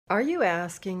Are you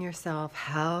asking yourself,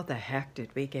 how the heck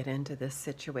did we get into this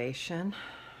situation?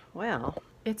 Well,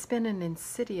 it's been an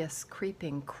insidious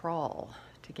creeping crawl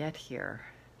to get here.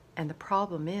 And the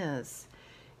problem is,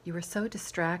 you were so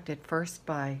distracted first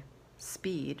by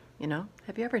speed, you know?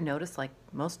 Have you ever noticed like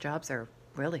most jobs are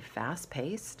really fast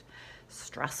paced,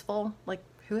 stressful? Like,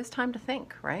 who has time to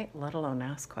think, right? Let alone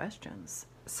ask questions.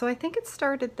 So I think it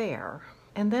started there.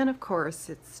 And then, of course,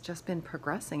 it's just been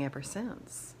progressing ever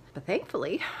since. But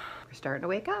thankfully, we're starting to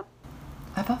wake up.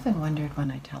 I've often wondered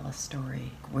when I tell a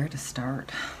story where to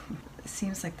start. It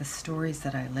seems like the stories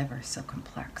that I live are so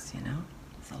complex, you know?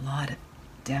 There's a lot of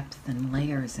depth and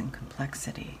layers and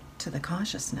complexity to the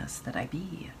consciousness that I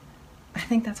be. I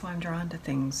think that's why I'm drawn to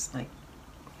things like,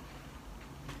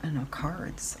 I don't know,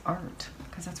 cards, art,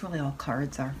 because that's really all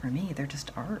cards are for me. They're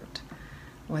just art.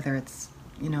 Whether it's,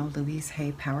 you know, Louise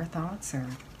Hay Power Thoughts or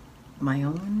my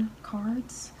own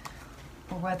cards,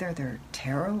 or whether they're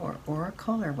tarot or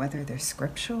oracle, or whether they're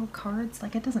scriptural cards,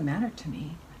 like, it doesn't matter to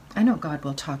me. I know God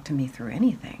will talk to me through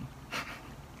anything,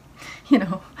 you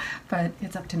know, but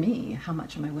it's up to me. How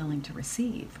much am I willing to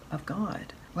receive of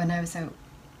God? When I was out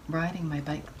riding my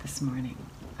bike this morning,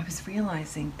 I was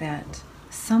realizing that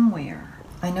somewhere,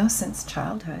 I know since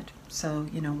childhood, so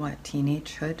you know what,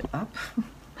 teenagehood up,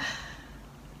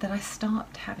 that I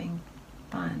stopped having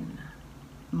fun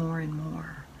more and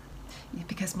more.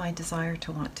 Because my desire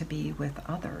to want to be with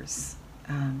others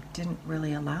didn't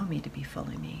really allow me to be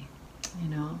fully me. You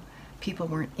know, people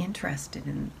weren't interested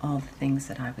in all the things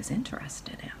that I was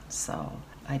interested in, so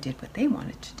I did what they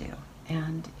wanted to do.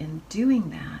 And in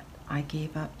doing that, I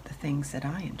gave up the things that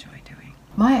I enjoy doing.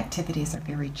 My activities are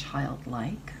very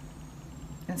childlike,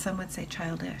 and some would say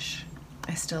childish.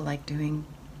 I still like doing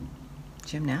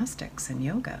gymnastics and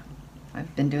yoga.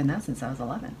 I've been doing that since I was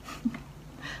 11.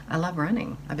 I love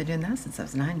running. I've been doing that since I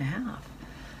was 9.5.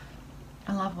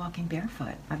 I love walking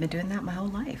barefoot. I've been doing that my whole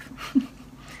life.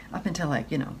 Up until I,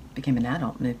 you know, became an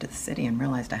adult, moved to the city, and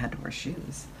realized I had to wear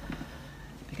shoes.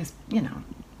 Because, you know,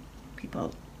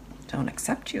 people don't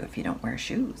accept you if you don't wear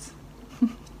shoes.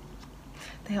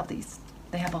 They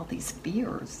have all these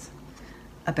fears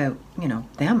about, you know,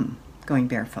 them going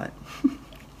barefoot.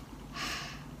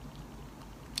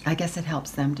 I guess it helps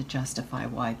them to justify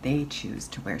why they choose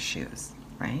to wear shoes,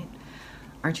 right?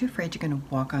 Aren't you afraid you're going to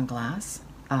walk on glass?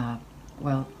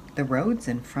 Well, the road's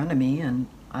in front of me, and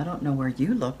I don't know where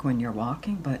you look when you're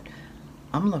walking, but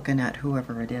I'm looking at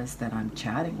whoever it is that I'm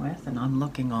chatting with, and I'm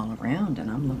looking all around,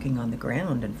 and I'm looking on the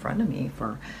ground in front of me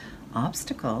for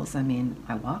obstacles. I mean,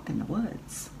 I walk in the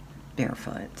woods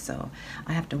barefoot, so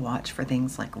I have to watch for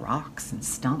things like rocks and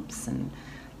stumps and,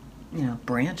 you know,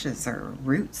 branches or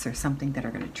roots or something that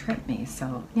are going to trip me.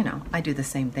 So, you know, I do the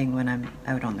same thing when I'm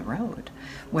out on the road,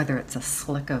 whether it's a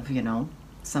slick of, you know,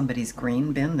 somebody's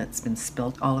grain bin that's been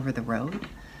spilled all over the road,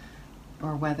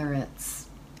 or whether it's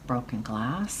broken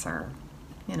glass or,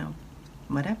 you know,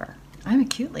 whatever. I'm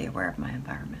acutely aware of my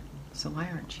environment, so why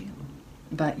aren't you?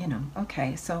 But, you know,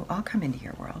 okay, so I'll come into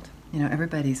your world. You know,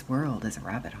 everybody's world is a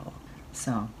rabbit hole.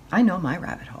 So I know my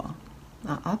rabbit hole.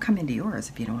 I'll come into yours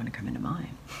if you don't want to come into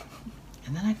mine.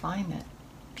 And then I find that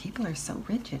people are so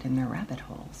rigid in their rabbit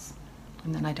holes,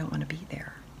 and then I don't want to be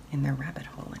there in their rabbit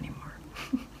hole anymore.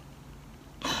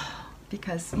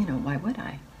 Because, you know, why would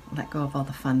I let go of all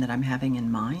the fun that I'm having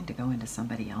in mine to go into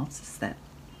somebody else's? That,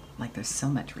 like, there's so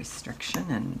much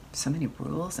restriction and so many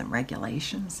rules and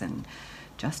regulations and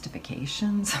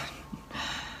justifications.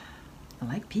 I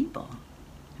like people,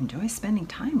 enjoy spending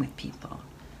time with people,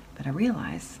 but I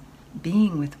realize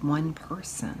being with one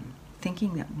person,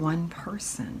 thinking that one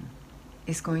person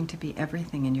is going to be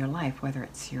everything in your life, whether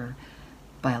it's your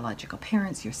biological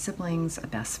parents, your siblings, a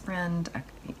best friend,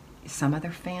 some other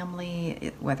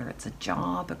family, whether it's a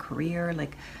job, a career,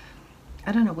 like,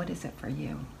 I don't know, what is it for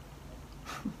you?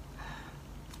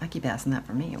 I keep asking that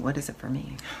for me. What is it for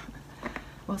me?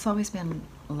 Well, it's always been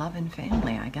love and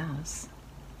family, I guess.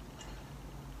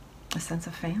 A sense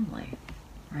of family,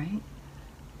 right?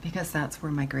 Because that's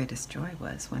where my greatest joy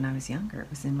was when I was younger. It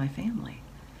was in my family.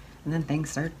 And then things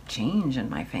started to change in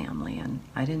my family, and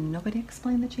nobody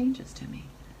explained the changes to me.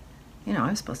 You know, I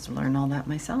was supposed to learn all that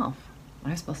myself. I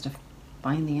was supposed to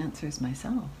find the answers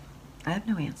myself. I have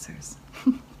no answers.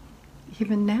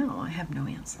 Even now, I have no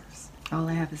answers. All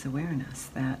I have is awareness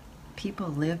that people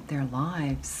live their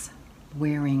lives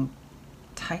wearing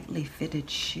tightly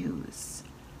fitted shoes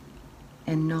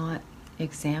and not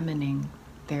examining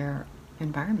their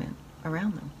environment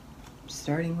around them,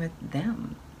 starting with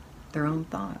them, their own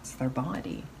thoughts, their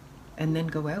body, and then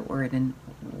go outward and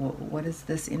what is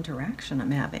this interaction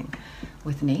I'm having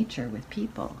with nature, with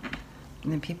people?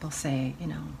 And then people say, you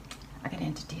know, I got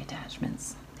into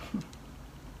detachments.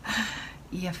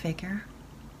 You figure?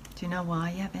 Do you know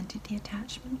why you have entity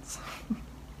attachments?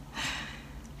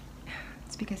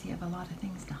 It's because you have a lot of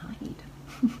things to hide.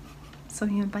 So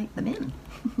you invite them in.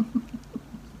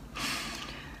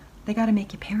 They got to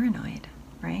make you paranoid,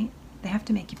 right? They have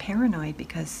to make you paranoid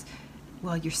because,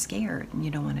 well, you're scared and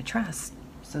you don't want to trust.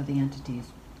 So the entities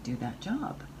do that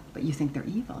job. But you think they're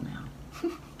evil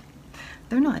now.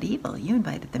 They're not evil. You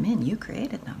invited them in. You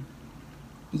created them.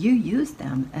 You used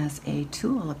them as a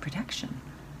tool of protection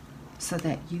so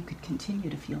that you could continue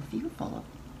to feel fearful of,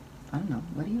 I don't know,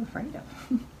 what are you afraid of?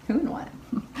 Who and what?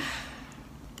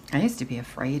 I used to be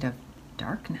afraid of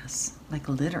darkness, like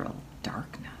literal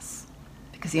darkness.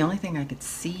 Because the only thing I could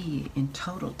see in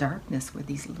total darkness were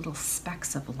these little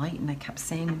specks of light. And I kept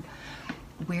saying,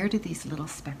 where do these little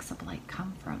specks of light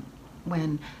come from?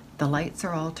 When the lights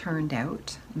are all turned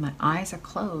out, my eyes are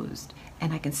closed,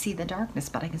 and I can see the darkness,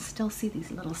 but I can still see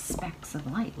these little specks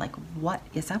of light. Like, what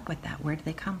is up with that? Where do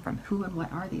they come from? Who and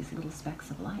what are these little specks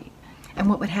of light? And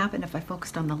what would happen if I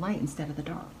focused on the light instead of the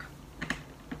dark?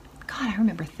 God, I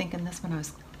remember thinking this when I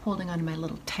was holding on to my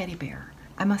little teddy bear.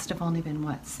 I must have only been,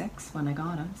 what, 6 when I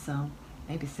got him, so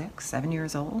maybe 6, 7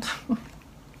 years old.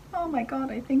 Oh my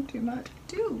God, I think too much. I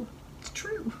do. It's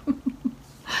true.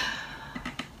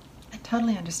 I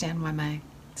totally understand why my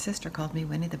sister called me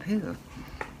Winnie the Pooh.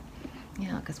 You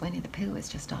know, because Winnie the Pooh is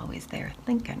just always there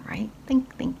thinking, right?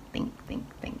 Think, think, think, think,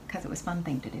 think, because it was a fun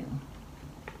thing to do.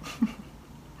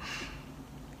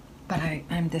 But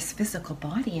I'm this physical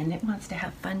body, and it wants to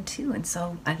have fun too, and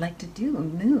so I like to do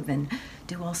and move and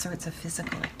do all sorts of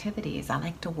physical activities. I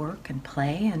like to work and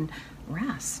play and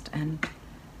rest, and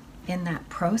in that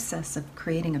process of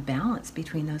creating a balance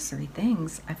between those 3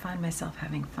 things, I find myself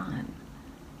having fun.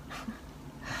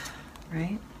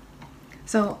 Right?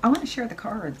 So I want to share the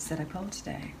cards that I pulled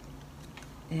today,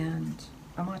 and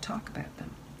I want to talk about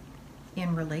them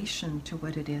in relation to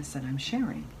what it is that I'm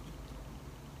sharing.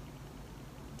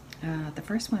 The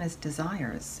first one is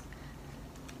desires.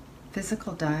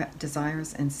 Physical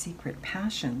desires and secret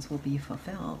passions will be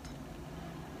fulfilled.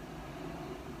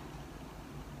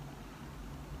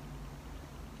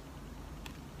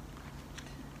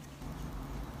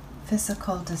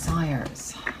 Physical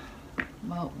desires.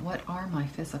 Well, what are my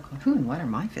physical, who and what are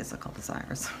my physical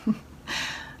desires?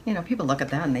 You know, people look at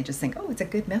that and they just think, oh, it's a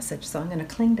good message, so I'm going to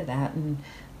cling to that.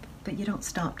 But you don't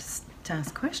stop to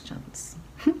ask questions.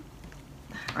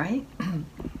 Right?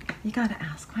 You got to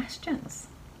ask questions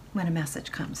when a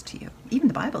message comes to you. Even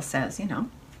the Bible says, you know,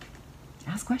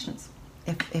 ask questions.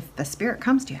 If the spirit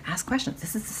comes to you, ask questions.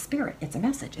 This is the spirit. It's a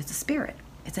message. It's a spirit.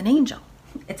 It's an angel.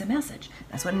 It's a message.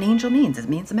 That's what an angel means. It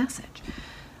means a message.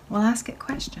 Well, ask it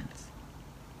questions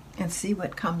and see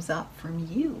what comes up from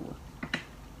you.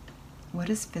 What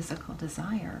is physical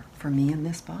desire for me in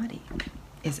this body?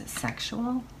 Is it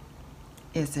sexual?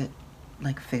 Is it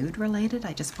like food related?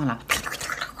 I just want to,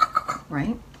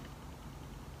 right?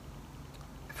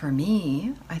 For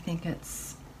me, I think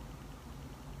it's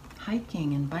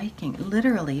hiking and biking,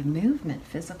 literally movement,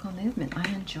 physical movement. I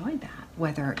enjoy that.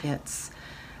 Whether it's,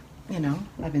 you know,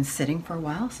 I've been sitting for a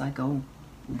while, so I go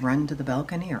run to the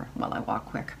balcony, or, well, I walk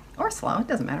quick or slow, it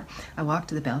doesn't matter. I walk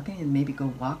to the balcony and maybe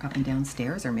go walk up and down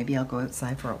stairs, or maybe I'll go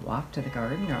outside for a walk to the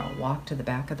garden, or I'll walk to the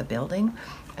back of the building.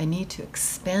 I need to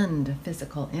expend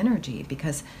physical energy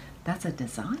because that's a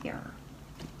desire.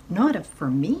 Not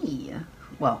for me.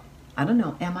 Well, I don't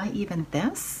know. Am I even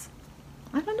this?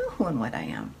 I don't know who and what I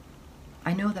am.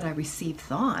 I know that I receive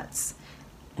thoughts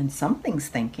and something's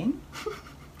thinking.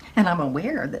 And I'm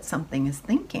aware that something is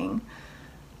thinking.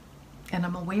 And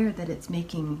I'm aware that it's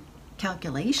making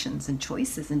calculations and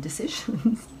choices and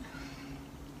decisions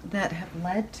that have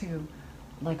led to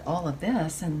like all of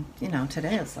this. And, you know,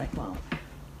 today it's like, well,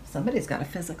 somebody's got a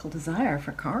physical desire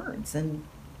for cards and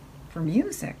for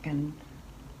music and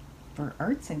for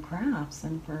arts and crafts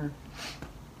and for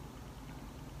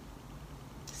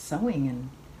sewing, and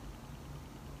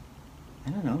I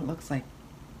don't know, it looks like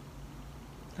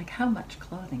how much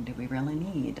clothing do we really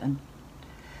need, and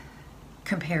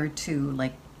compared to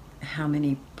like how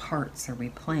many parts are we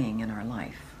playing in our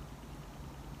life?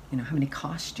 You know, how many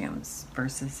costumes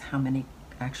versus how many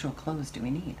actual clothes do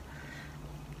we need?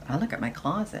 I look at my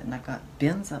closet and I've got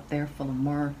bins up there full of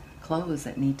more clothes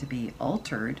that need to be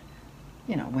altered.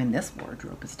 You know, when this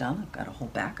wardrobe is done, I've got a whole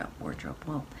backup wardrobe.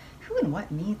 Well, who and what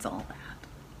needs all that?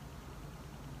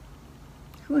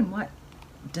 Who and what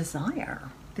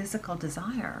desire, physical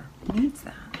desire, needs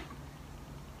that?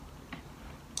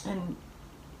 And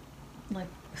like,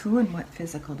 who and what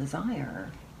physical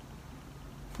desire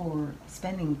for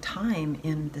spending time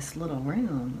in this little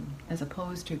room as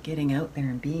opposed to getting out there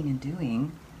and being and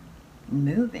doing,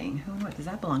 moving. Who and what does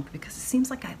that belong to? Because it seems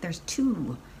like there's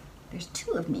two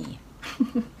of me.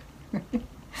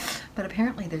 But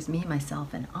apparently there's me,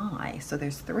 myself, and I, so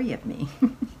there's three of me.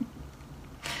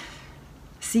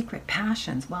 Secret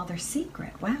passions. Well, they're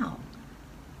secret. Wow.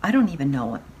 I don't even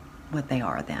know what they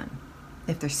are then.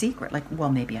 If they're secret, like,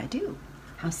 well, maybe I do.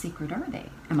 How secret are they?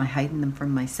 Am I hiding them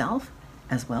from myself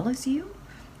as well as you?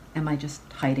 Am I just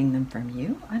hiding them from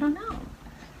you? I don't know.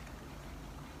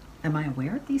 Am I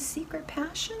aware of these secret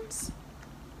passions?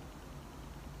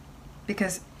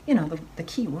 Because, you know, the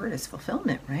key word is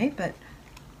fulfillment, right? But,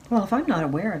 well, if I'm not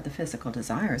aware of the physical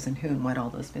desires and who and what all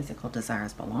those physical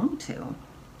desires belong to,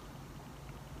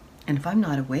 and if I'm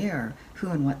not aware who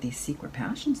and what these secret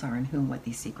passions are and who and what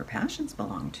these secret passions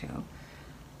belong to,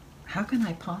 how can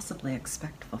I possibly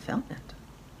expect fulfillment?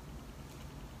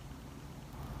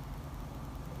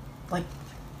 Like,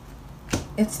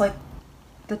 it's like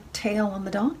the tail on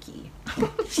the donkey.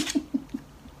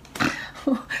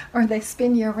 Or they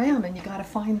spin you around and you got to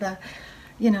find the,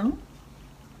 you know,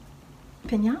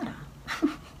 piñata.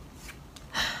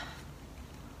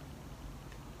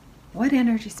 What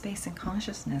energy, space, and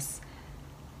consciousness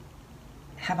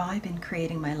have I been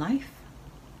creating my life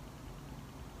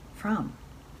from?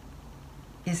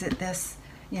 Is it this,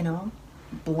 you know,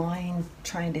 blind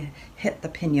trying to hit the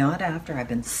piñata after I've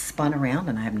been spun around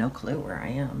and I have no clue where I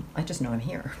am? I just know I'm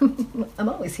here. I'm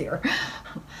always here.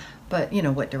 But, you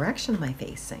know, what direction am I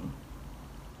facing?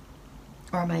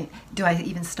 Or do I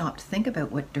even stop to think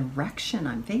about what direction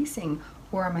I'm facing?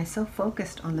 Or am I so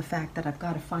focused on the fact that I've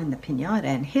got to find the piñata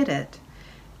and hit it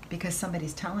because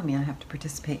somebody's telling me I have to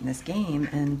participate in this game,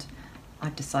 and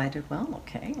I've decided, well,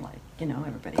 okay, like, you know,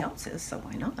 everybody else is, so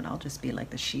why not? I'll just be like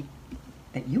the sheep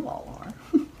that you all are.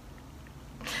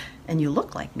 And you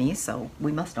look like me, so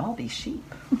we must all be sheep.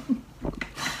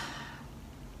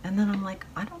 And then I'm like,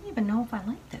 I don't even know if I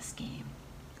like this game.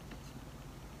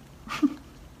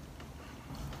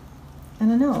 I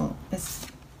don't know. It's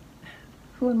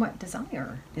who and what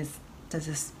desire does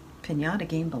this piñata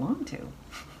game belong to?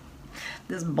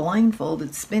 This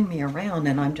blindfolded spin me around,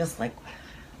 and I'm just like,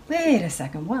 wait a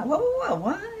second,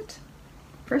 what?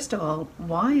 First of all,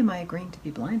 why am I agreeing to be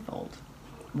blindfolded?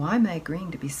 Why am I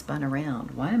agreeing to be spun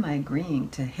around? Why am I agreeing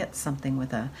to hit something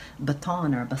with a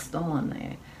baton or a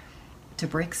baston to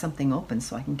break something open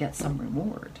so I can get some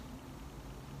reward?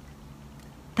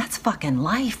 That's fucking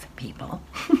life, people.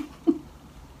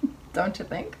 Don't you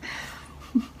think?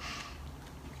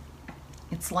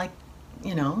 It's like,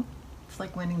 you know, it's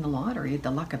like winning the lottery,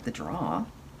 the luck of the draw.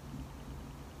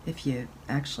 If you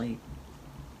actually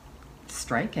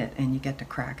strike it and you get to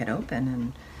crack it open,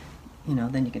 and, you know,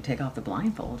 then you can take off the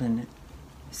blindfold and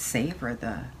savor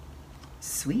the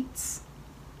sweets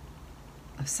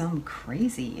of some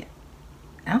crazy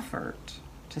effort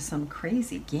to some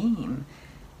crazy game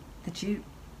that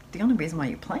the only reason why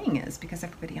you're playing is because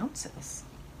everybody else is.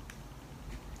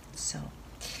 So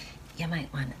you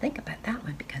might want to think about that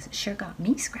one, because it sure got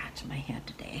me scratching my head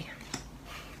today.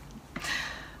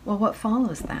 Well, what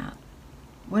follows that?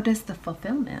 What is the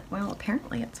fulfillment? Well,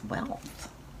 apparently it's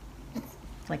wealth.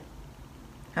 Like,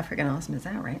 how freaking awesome is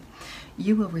that, right?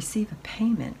 You will receive a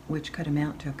payment which could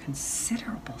amount to a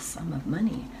considerable sum of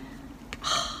money.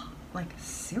 Like,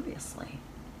 seriously.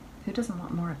 Who doesn't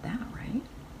want more of that, right?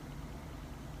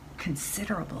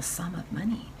 Considerable sum of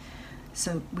money.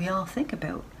 So we all think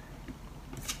about,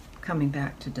 coming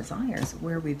back to desires,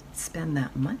 where we spend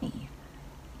that money.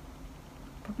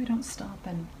 But we don't stop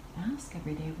and ask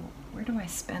every day, well, where do I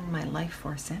spend my life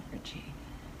force energy?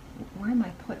 Where am I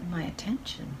putting my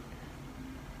attention?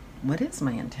 What is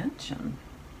my intention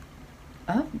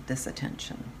of this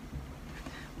attention?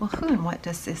 Well, who and what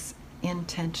does this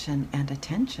intention and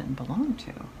attention belong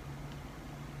to?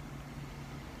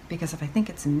 Because if I think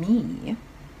it's me,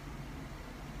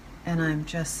 and I'm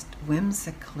just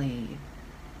whimsically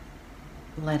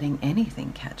letting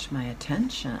anything catch my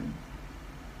attention,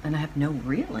 and I have no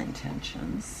real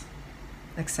intentions,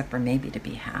 except for maybe to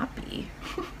be happy.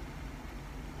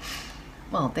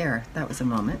 Well, that was a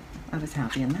moment. I was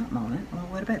happy in that moment. Well,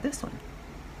 what about this one?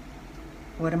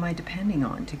 What am I depending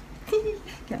on to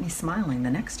get me smiling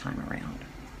the next time around?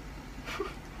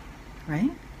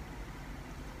 Right?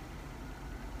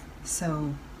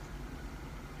 So,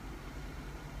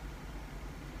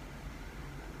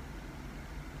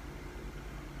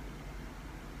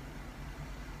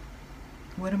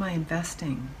 what am I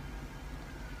investing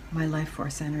my life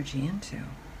force energy into?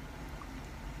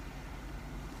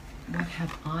 What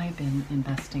have I been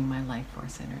investing my life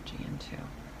force energy into?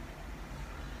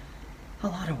 A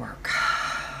lot of work.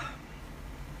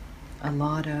 A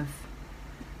lot of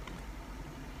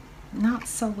not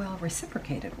so well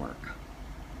reciprocated work.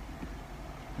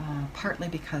 Partly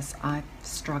because I've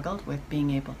struggled with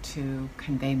being able to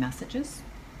convey messages,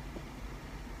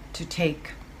 to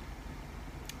take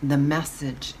the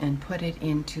message and put it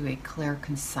into a clear,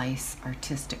 concise,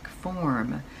 artistic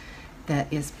form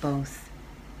that is both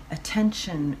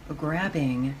attention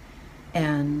grabbing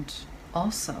and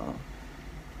also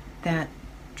that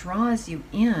draws you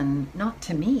in, not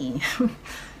to me,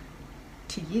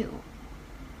 to you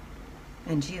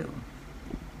and you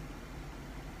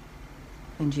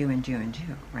and you and you and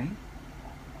you, right?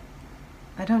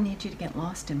 I don't need you to get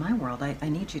lost in my world. I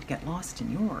need you to get lost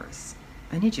in yours.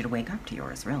 I need you to wake up to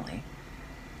yours, really.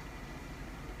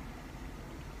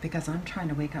 Because I'm trying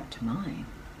to wake up to mine.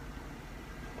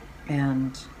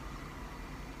 And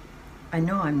I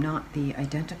know I'm not the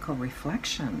identical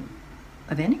reflection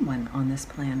of anyone on this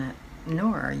planet,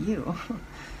 nor are you.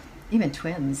 Even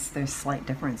twins, there's slight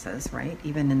differences, right?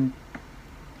 Even in,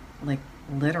 like,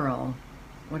 literal,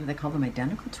 what do they call them,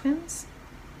 identical twins?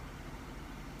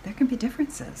 There can be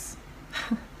differences.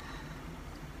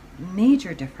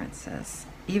 Major differences.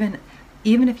 Even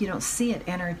if you don't see it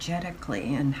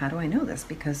energetically. And how do I know this?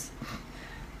 Because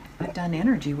I've done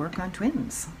energy work on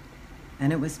twins.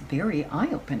 And it was very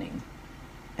eye-opening.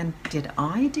 And did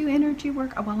I do energy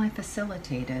work? Well, I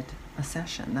facilitated a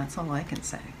session. That's all I can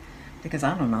say. Because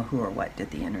I don't know who or what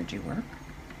did the energy work.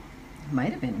 It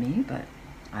might have been me, but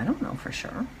I don't know for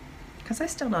sure. Because I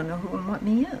still don't know who and what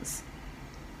me is.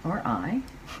 Or I.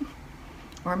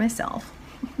 Or myself.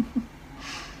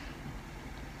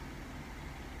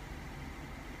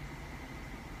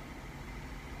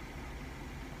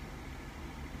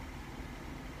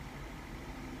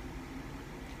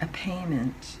 A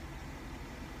payment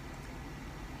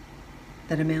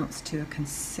that amounts to a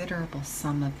considerable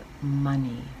sum of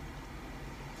money.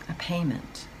 A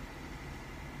payment.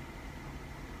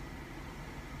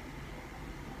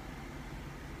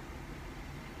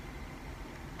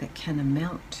 That can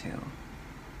amount to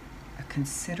a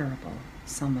considerable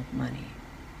sum of money.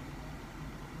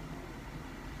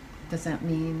 Does that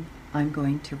mean I'm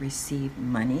going to receive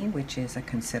money, which is a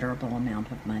considerable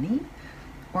amount of money?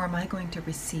 Or am I going to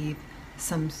receive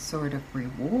some sort of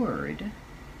reward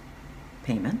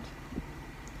payment,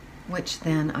 which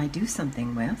then I do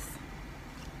something with?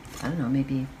 I don't know,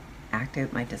 maybe act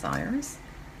out my desires,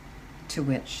 to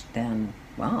which then,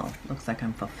 well, looks like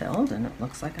I'm fulfilled and it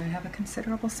looks like I have a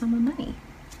considerable sum of money.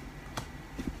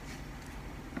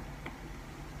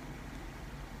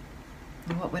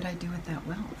 And what would I do with that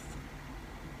wealth?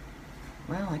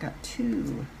 Well, I got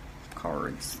 2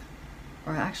 cards.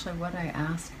 Or actually what I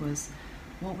asked was,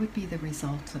 what would be the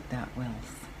result of that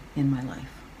wealth in my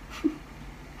life?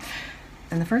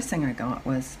 And the first thing I got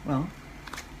was, well,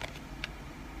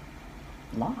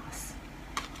 loss.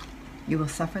 You will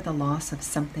suffer the loss of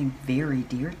something very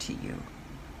dear to you.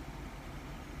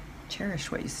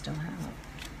 Cherish what you still have.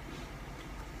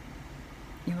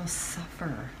 You will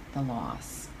suffer the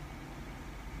loss.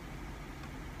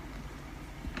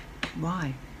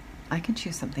 Why? I can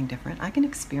choose something different. I can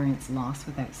experience loss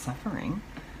without suffering.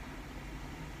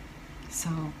 So,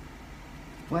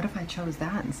 what if I chose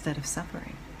that instead of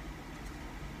suffering?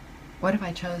 What if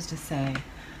I chose to say,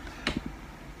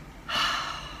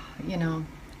 you know,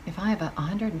 if I have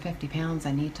 150 pounds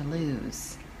I need to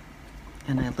lose,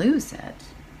 and I lose it,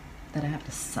 that I have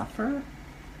to suffer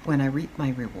when I reap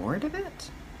my reward of it?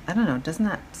 I don't know, doesn't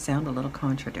that sound a little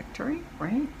contradictory,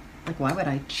 right? Like, why would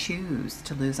I choose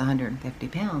to lose 150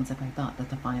 pounds if I thought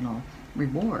that the final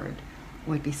reward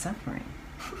would be suffering?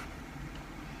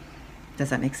 Does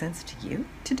that make sense to you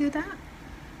to do that?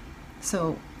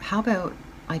 So how about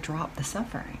I drop the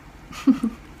suffering?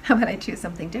 How about I choose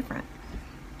something different?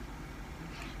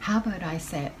 How about I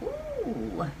say,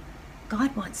 ooh,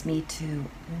 God wants me to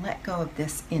let go of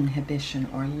this inhibition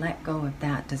or let go of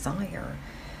that desire.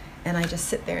 And I just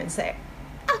sit there and say,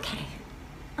 okay,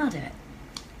 I'll do it.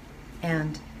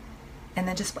 And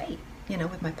then just wait, you know,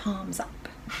 with my palms up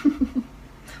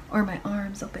or my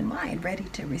arms open wide, ready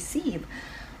to receive.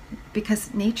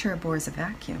 Because nature abhors a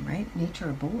vacuum, right? Nature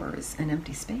abhors an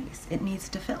empty space. It needs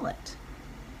to fill it.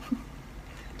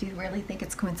 Do you really think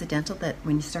it's coincidental that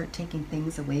when you start taking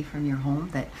things away from your home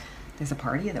that there's a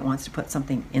party that wants to put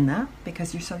something in that?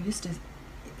 Because you're so used to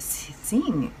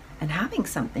seeing and having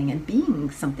something and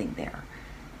being something there.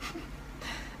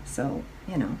 So,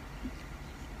 you know,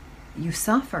 you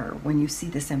suffer when you see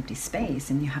this empty space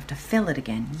and you have to fill it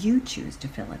again. You choose to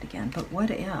fill it again. But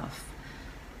what if,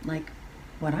 like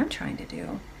what I'm trying to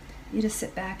do, you just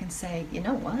sit back and say, you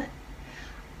know what?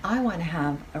 I want to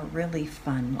have a really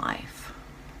fun life.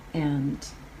 And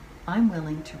I'm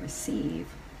willing to receive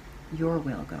your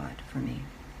will, God, for me.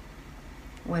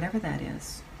 Whatever that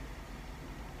is.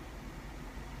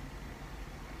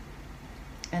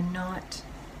 And not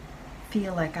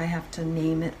feel like I have to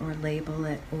name it or label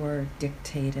it or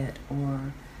dictate it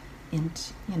or,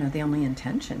 the only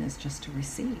intention is just to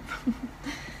receive.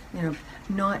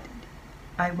 Not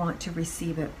I want to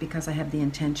receive it because I have the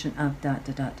intention of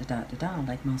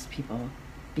like most people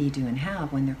be, do, and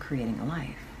have when they're creating a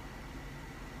life.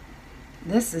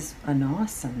 This is an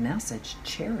awesome message.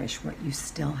 Cherish what you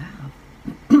still have.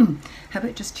 How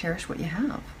about just cherish what you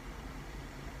have?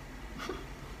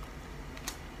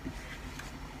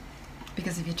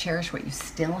 Because if you cherish what you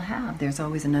still have, there's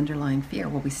always an underlying fear.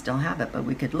 Well, we still have it, but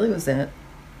we could lose it.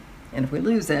 And if we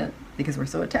lose it, because we're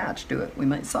so attached to it, we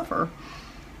might suffer.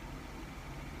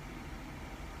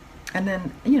 And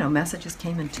then, messages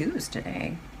came in twos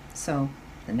today. So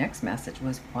the next message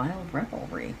was wild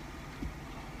revelry.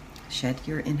 Shed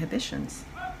your inhibitions.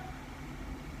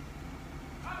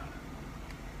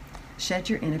 Shed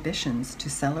your inhibitions to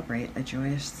celebrate a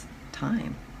joyous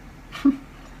time.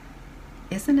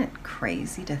 Isn't it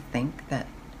crazy to think that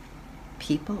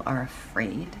people are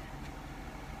afraid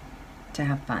to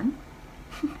have fun?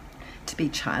 To be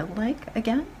childlike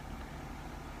again?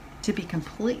 To be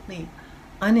completely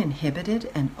uninhibited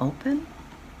and open?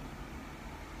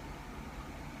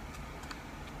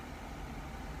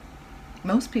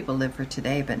 Most people live for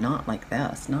today, but not like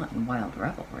this, not in wild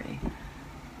revelry.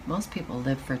 Most people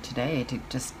live for today to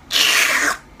just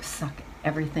suck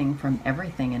everything from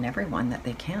everything and everyone that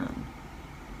they can.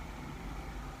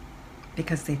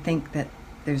 Because they think that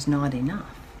there's not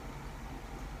enough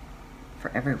for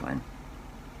everyone.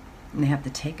 And they have to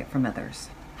take it from others.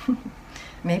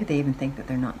 Maybe they even think that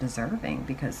they're not deserving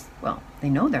because, well, they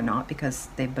know they're not because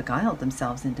they've beguiled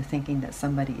themselves into thinking that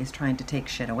somebody is trying to take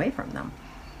shit away from them.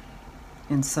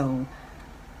 And so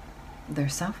they're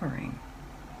suffering.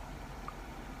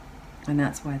 And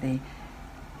that's why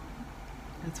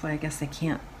I guess they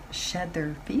can't shed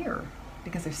their fear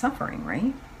because they're suffering,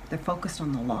 right? They're focused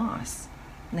on the loss,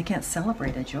 and they can't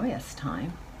celebrate a joyous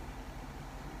time.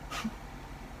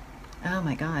 Oh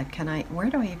my God, where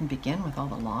do I even begin with all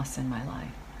the loss in my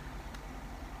life?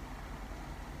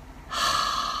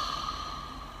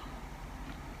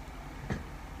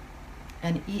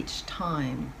 And each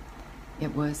time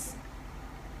it was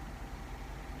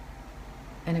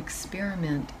an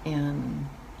experiment in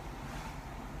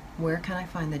where can I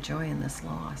find the joy in this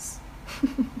loss?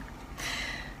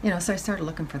 So I started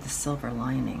looking for the silver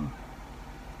lining.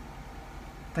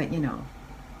 But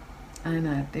I'm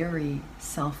a very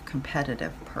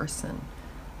self-competitive person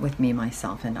with me,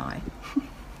 myself, and I.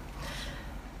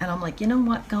 And I'm like, you know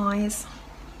what, guys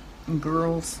and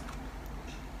girls?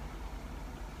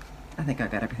 I think I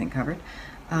got everything covered.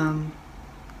 I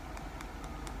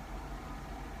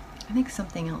think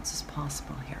something else is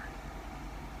possible here.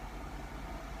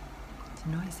 It's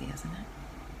noisy, isn't it?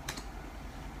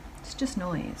 It's just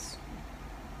noise.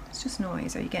 It's just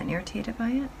noise. Are you getting irritated by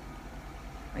it?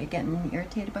 Are you getting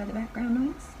irritated by the background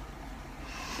noise?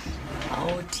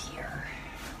 Oh dear.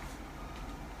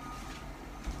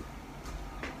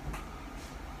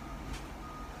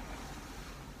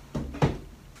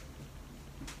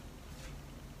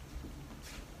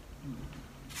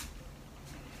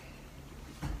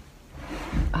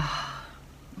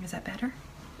 Is that better?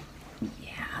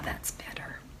 Yeah, that's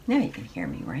better. Now you can hear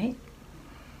me, right?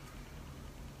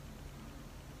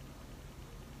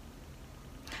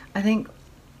 I think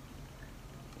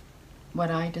what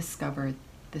I discovered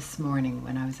this morning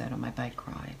when I was out on my bike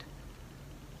ride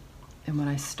and when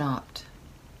I stopped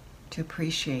to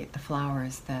appreciate the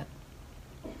flowers that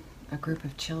a group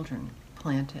of children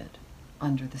planted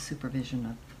under the supervision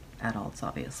of adults,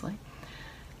 obviously.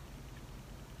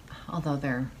 Although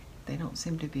they don't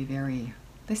seem to be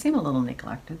they seem a little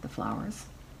neglected, the flowers.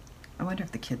 I wonder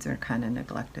if the kids are kind of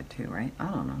neglected too, right? I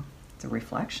don't know. It's a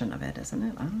reflection of it, isn't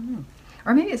it? I don't know.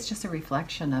 Or maybe it's just a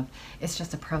reflection of, it's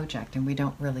just a project and we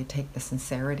don't really take the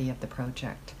sincerity of the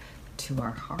project to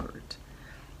our heart.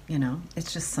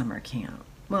 It's just summer camp.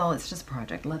 Well, it's just a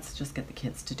project. Let's just get the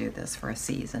kids to do this for a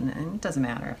season. And it doesn't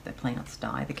matter if the plants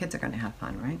die. The kids are going to have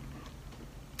fun, right?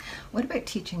 What about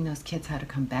teaching those kids how to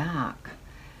come back,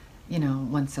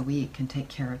 once a week and take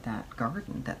care of that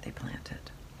garden that they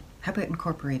planted? How about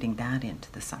incorporating that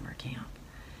into the summer camp?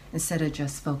 Instead of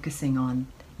just focusing on,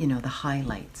 the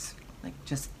highlights, like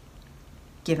just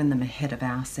giving them a hit of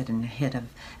acid and a hit of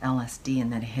LSD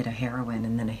and then a hit of heroin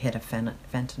and then a hit of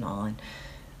fentanyl, and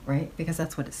right? Because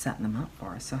that's what it's setting them up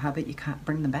for. So how about you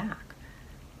bring them back?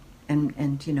 And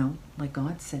like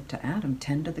God said to Adam,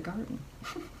 tend to the garden.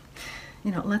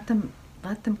 Let them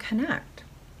connect.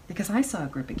 Because I saw a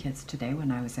group of kids today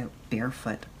when I was out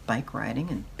barefoot bike riding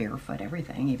and barefoot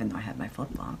everything, even though I had my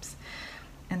flip-flops.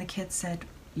 And the kids said,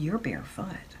 "You're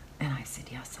barefoot." And I said,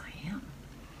 "Yes, I am."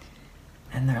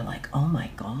 And they're like, "Oh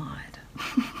my God."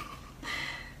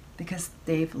 Because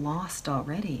they've lost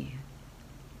already,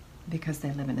 because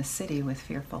they live in a city with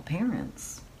fearful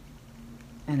parents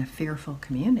and a fearful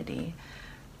community.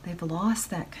 They've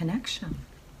lost that connection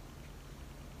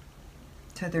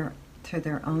to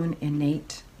their own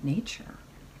innate nature.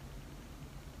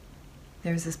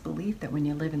 There's this belief that when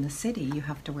you live in the city, you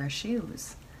have to wear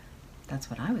shoes.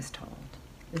 That's what I was told.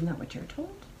 Isn't that what you're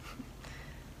told?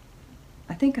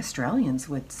 I think Australians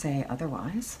would say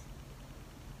otherwise.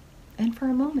 And for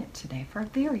a moment today, for a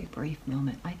very brief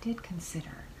moment, I did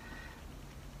consider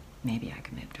maybe I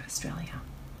could move to Australia.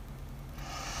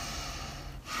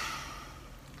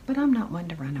 But I'm not one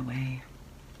to run away.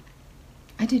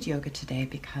 I did yoga today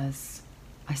because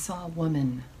I saw a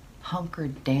woman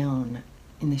hunkered down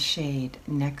in the shade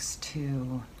next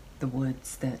to the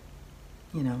woods that,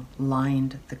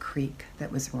 lined the creek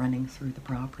that was running through the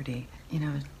property.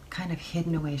 Kind of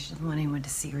hidden away. She didn't want anyone to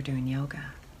see her doing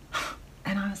yoga.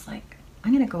 And I was like,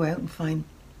 I'm going to go out and find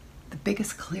the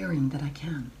biggest clearing that I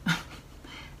can.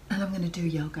 And I'm going to do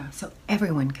yoga so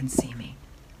everyone can see me.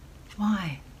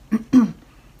 Why?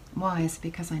 Why? Is it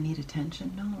because I need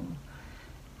attention? No.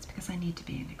 It's because I need to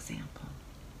be an example.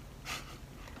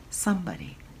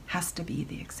 Somebody has to be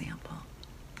the example.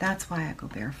 That's why I go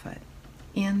barefoot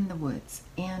in the woods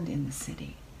and in the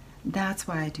city. That's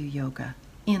why I do yoga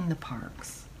in the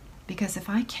parks. Because if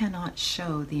I cannot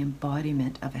show the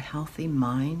embodiment of a healthy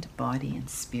mind, body, and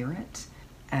spirit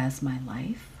as my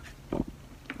life,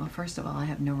 well, first of all, I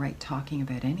have no right talking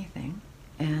about anything.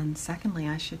 And secondly,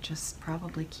 I should just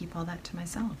probably keep all that to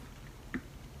myself.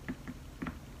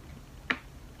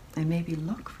 And maybe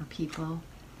look for people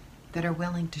that are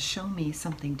willing to show me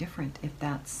something different if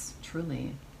that's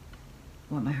truly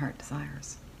what my heart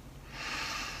desires.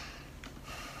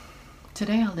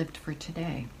 Today I lived for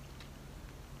today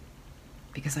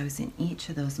because I was in each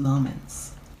of those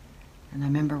moments. And I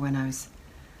remember when I was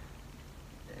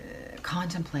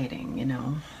contemplating,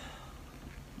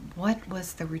 what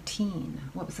was the routine?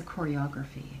 What was the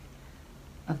choreography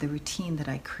of the routine that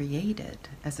I created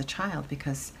as a child?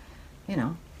 Because,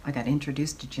 I got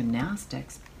introduced to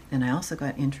gymnastics, and I also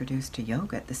got introduced to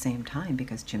yoga at the same time,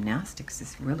 because gymnastics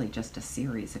is really just a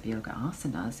series of yoga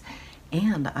asanas,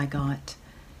 and I got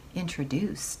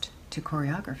introduced to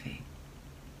choreography.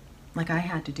 Like, I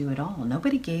had to do it all.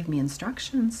 Nobody gave me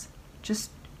instructions.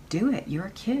 Just do it. You're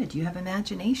a kid. You have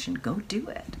imagination. Go do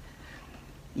it.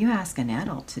 You ask an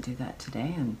adult to do that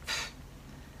today, and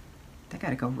they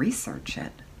got to go research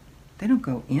it. They don't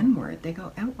go inward. They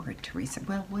go outward to research.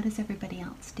 Well, what is everybody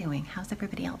else doing? How's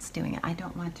everybody else doing it? I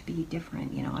don't want to be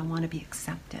different. I want to be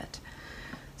accepted.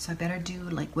 So I better do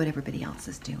like what everybody else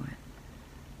is doing.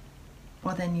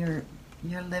 Well, then you're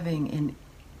living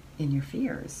in your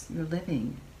fears. You're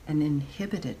living an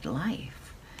inhibited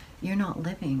life. You're not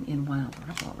living in wild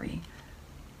revelry.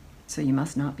 So you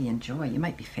must not be in joy. You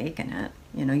might be faking it.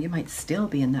 You might still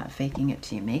be in that faking it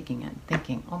till you making it,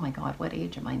 thinking, oh my God, what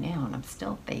age am I now? And I'm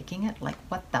still faking it? Like,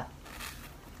 what the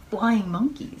flying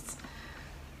monkeys?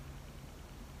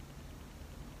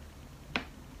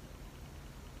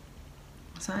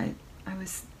 So I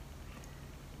was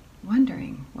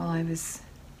wondering while I was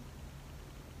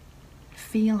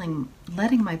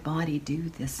letting my body do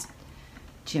this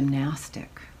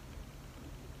gymnastic,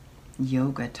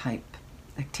 yoga type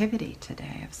activity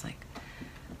today. I was like,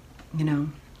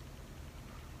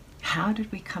 how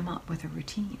did we come up with a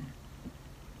routine?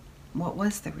 What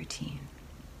was the routine?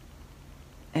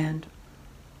 And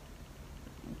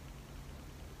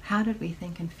how did we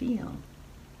think and feel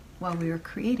while we were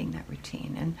creating that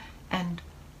routine? And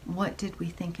what did we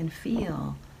think and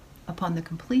feel upon the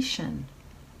completion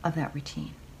of that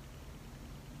routine?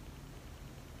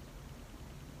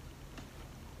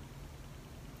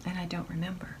 And I don't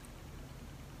remember.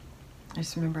 I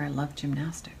just remember I loved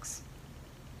gymnastics.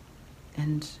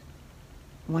 And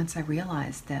once I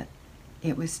realized that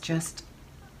it was just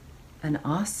an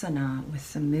asana with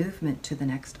some movement to the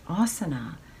next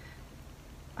asana,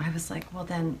 I was like, well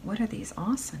then, what are these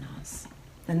asanas?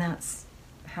 And that's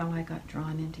how I got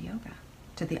drawn into yoga,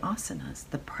 to the asanas,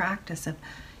 the practice of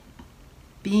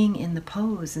being in the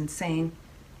pose and saying,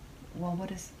 well,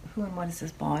 who and what is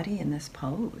this body in this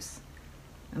pose?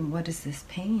 And what is this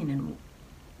pain? And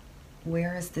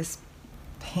where is this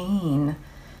pain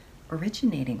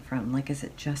originating from? Like, is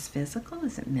it just physical?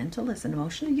 Is it mental? Is it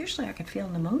emotional? Usually I could feel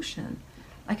an emotion.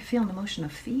 I could feel an emotion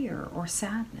of fear or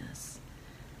sadness.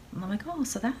 And I'm like, oh,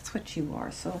 so that's what you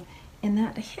are. So in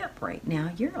that hip right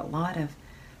now, you're a lot of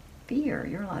fear,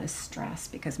 you're a lot of stress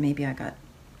because maybe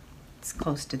it's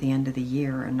close to the end of the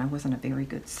year and I wasn't a very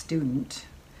good student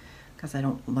because I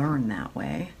don't learn that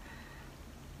way.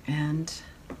 And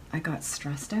I got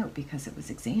stressed out because it was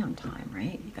exam time,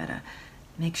 right? You gotta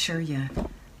make sure you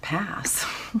pass.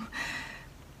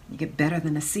 You get better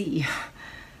than a C.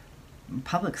 In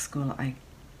public school, I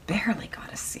barely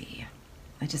got a C.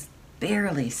 I just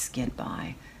barely skid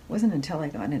by. It wasn't until I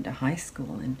got into high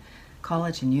school and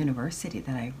college and university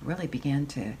that I really began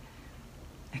to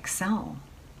excel.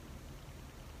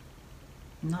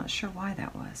 I'm not sure why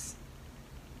that was.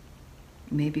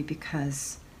 Maybe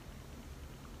because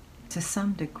to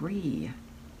some degree,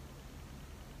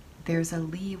 there's a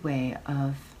leeway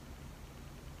of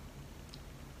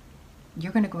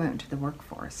you're going to go out into the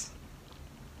workforce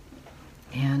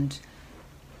and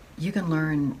you can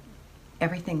learn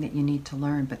everything that you need to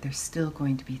learn, but there's still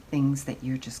going to be things that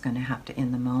you're just going to have to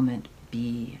in the moment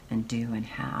be and do and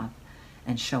have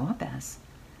and show up as.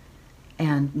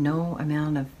 And no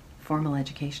amount of formal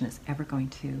education is ever going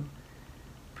to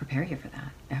prepare you for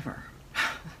that, ever.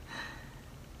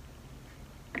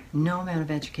 No amount of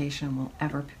education will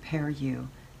ever prepare you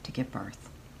to give birth.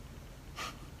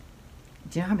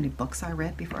 Do you know how many books I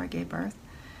read before I gave birth?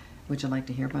 Would you like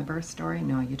to hear my birth story?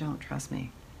 No, you don't, trust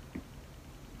me.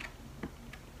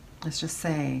 Let's just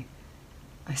say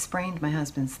I sprained my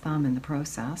husband's thumb in the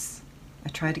process. I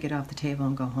tried to get off the table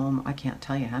and go home. I can't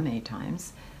tell you how many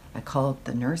times. I called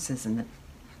the nurses and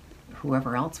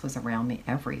whoever else was around me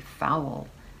every foul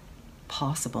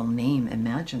possible name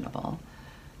imaginable.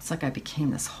 It's like I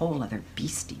became this whole other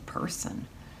beastie person.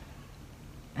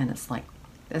 And it's like,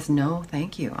 there's no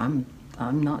thank you. I'm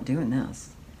not doing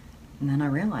this. And then I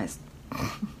realized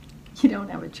you don't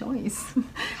have a choice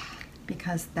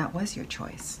because that was your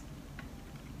choice.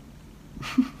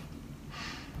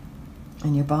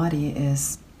 And your body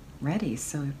is ready,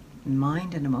 so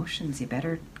mind and emotions, you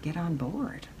better get on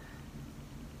board.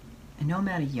 And no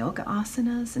amount of yoga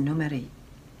asanas and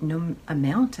no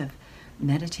amount of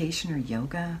meditation or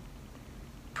yoga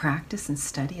practice and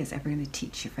study is ever going to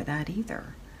teach you for that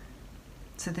either.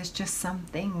 So there's just some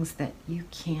things that you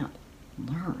can't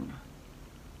learn,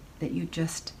 that you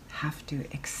just have to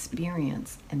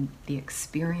experience, and the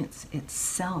experience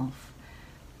itself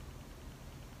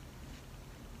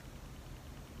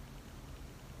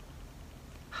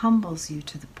humbles you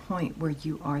to the point where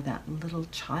you are that little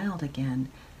child again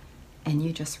and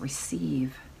you just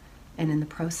receive. And in the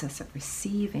process of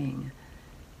receiving,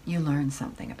 you learn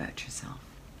something about yourself.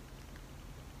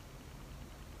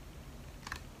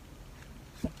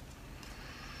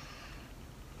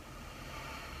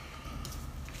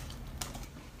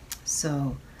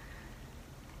 So,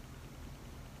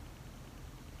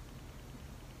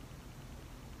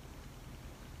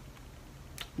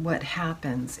 what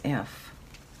happens if,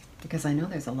 because I know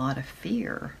there's a lot of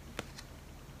fear.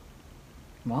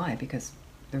 Why? Because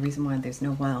the reason why there's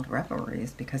no wild revelry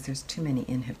is because there's too many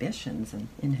inhibitions, and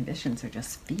inhibitions are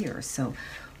just fear. So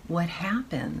what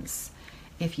happens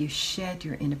if you shed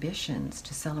your inhibitions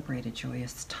to celebrate a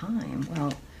joyous time?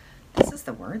 Well, this is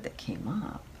the word that came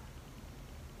up,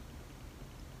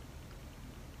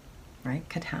 right?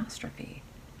 Catastrophe.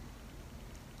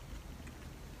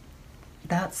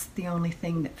 That's the only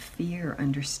thing that fear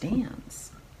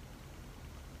understands.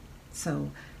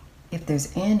 So if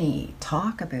there's any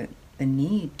talk about the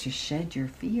need to shed your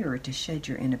fear, to shed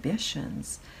your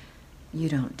inhibitions, you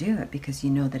don't do it because you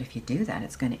know that if you do that,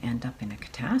 it's going to end up in a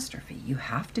catastrophe. You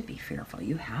have to be fearful.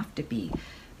 You have to be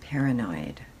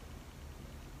paranoid.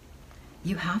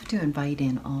 You have to invite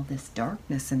in all this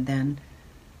darkness and then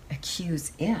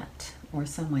accuse it or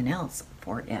someone else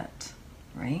for it,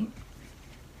 right?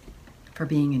 For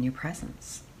being in your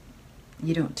presence.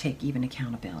 You don't take even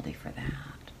accountability for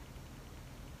that.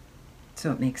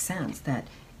 So it makes sense that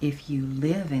if you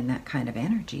live in that kind of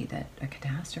energy, that a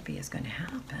catastrophe is going to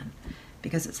happen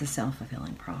because it's a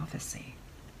self-fulfilling prophecy.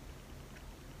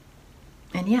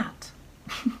 And yet,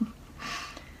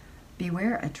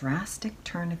 beware a drastic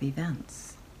turn of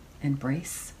events and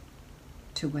brace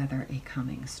to weather a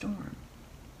coming storm.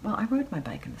 Well, I rode my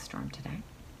bike in the storm today.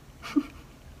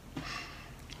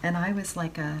 And I was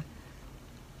like a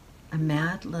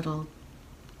mad little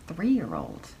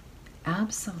 3-year-old,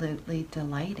 absolutely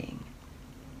delighting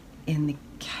in the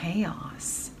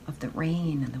chaos of the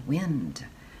rain and the wind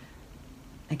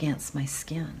against my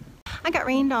skin. I got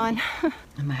rained on.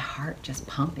 And my heart just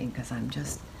pumping because I'm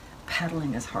just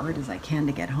pedaling as hard as I can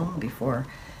to get home before,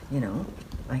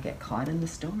 I get caught in the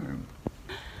storm.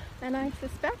 And I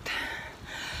suspect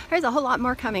there's a whole lot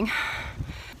more coming.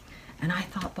 And I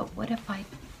thought, but what if I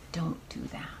don't do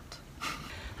that?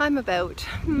 I'm about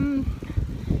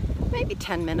maybe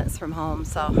 10 minutes from home,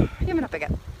 so even if I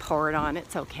get poured on,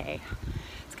 it's okay.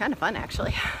 It's kind of fun,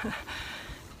 actually.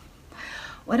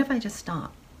 What if I just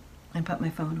stop and put my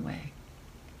phone away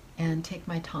and take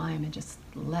my time and just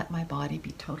let my body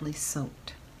be totally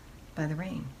soaked by the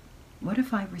rain? What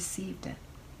if I received it,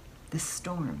 this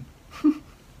storm?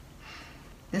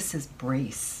 This is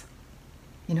brace.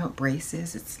 You know what brace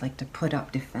is? It's like to put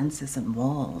up defenses and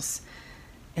walls.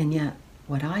 And yet,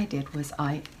 what I did was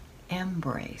I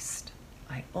embraced.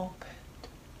 I opened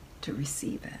to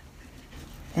receive it.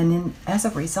 And then, as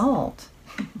a result,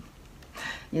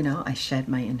 you know, I shed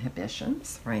my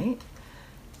inhibitions, right?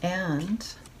 And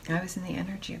I was in the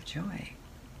energy of joy.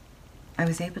 I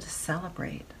was able to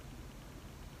celebrate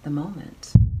the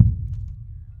moment.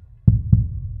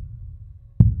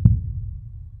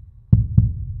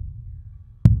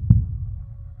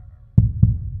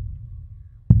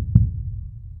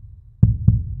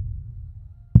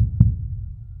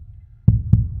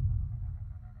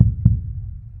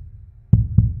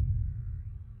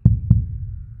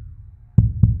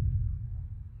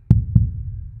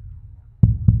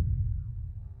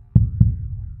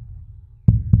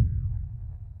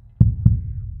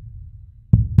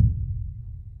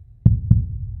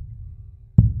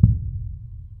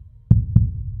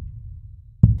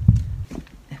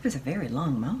 It was a very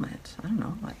long moment. I don't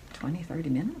know, like 20,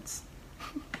 30 minutes.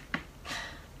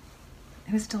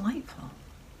 It was delightful.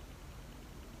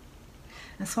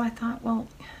 And so I thought, well,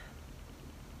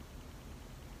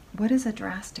 what is a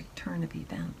drastic turn of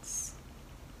events?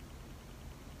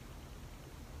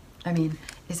 I mean,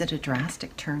 is it a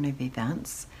drastic turn of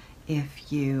events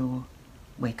if you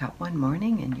wake up one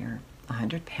morning and you're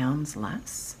 100 pounds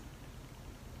less?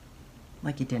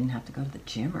 Like you didn't have to go to the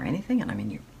gym or anything, and I mean,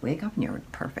 you wake up and you're in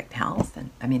perfect health, and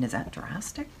I mean, is that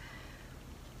drastic?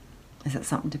 Is it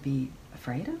something to be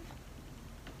afraid of?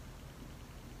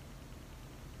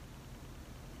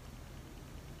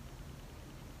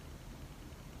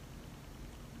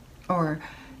 Or,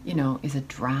 you know, is a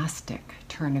drastic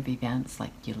turn of events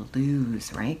like you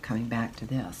lose, right? Coming back to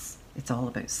this, it's all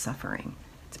about suffering.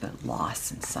 It's about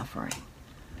loss and suffering.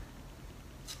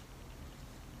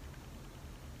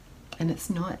 And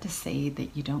it's not to say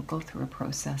that you don't go through a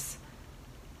process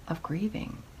of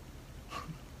grieving.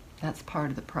 That's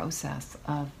part of the process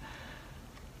of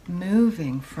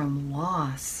moving from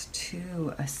loss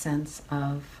to a sense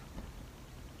of,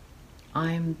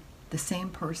 I'm the same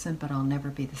person, but I'll never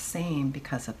be the same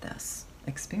because of this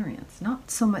experience. Not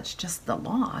so much just the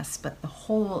loss, but the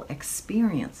whole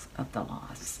experience of the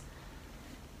loss.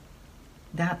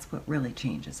 That's what really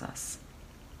changes us.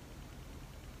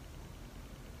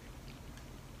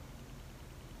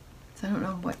 So I don't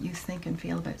know what you think and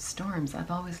feel about storms.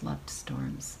 I've always loved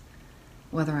storms.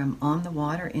 Whether I'm on the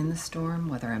water in the storm,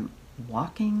 whether I'm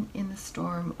walking in the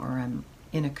storm, or I'm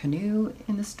in a canoe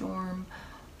in the storm,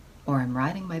 or I'm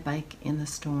riding my bike in the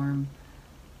storm,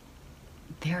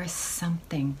 there is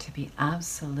something to be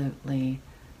absolutely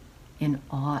in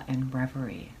awe and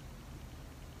reverie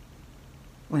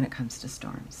when it comes to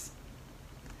storms.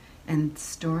 And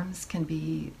storms can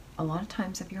be a lot of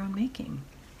times of your own making.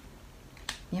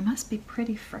 You must be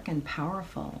pretty frickin'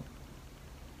 powerful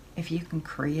if you can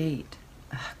create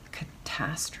a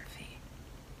catastrophe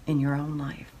in your own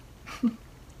life.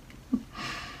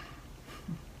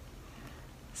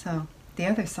 So the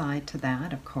other side to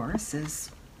that, of course,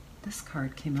 is this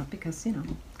card came up because, you know,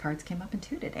 cards came up in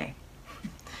two today.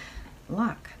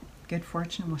 Luck. Good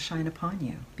fortune will shine upon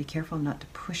you. Be careful not to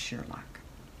push your luck.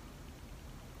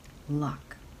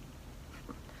 Luck.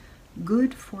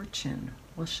 Good fortune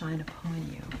will shine upon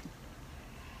you.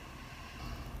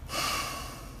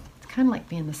 It's kind of like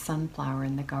being the sunflower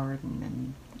in the garden,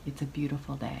 and it's a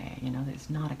beautiful day. You know, there's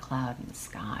not a cloud in the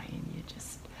sky, and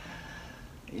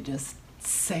you just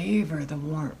savor the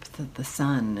warmth of the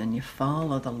sun, and you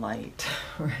follow the light,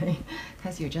 right?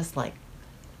 Because you're just like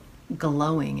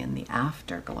glowing in the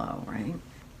afterglow, right?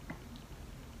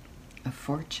 Of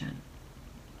fortune.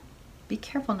 Be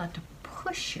careful not to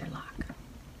push your luck.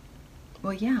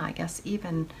 Well, yeah, I guess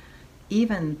even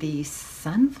the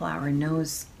sunflower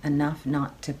knows enough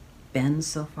not to bend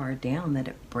so far down that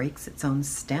it breaks its own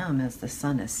stem as the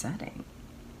sun is setting,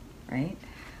 right?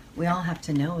 We all have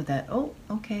to know that, oh,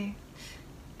 okay,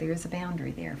 there's a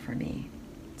boundary there for me.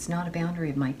 It's not a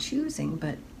boundary of my choosing,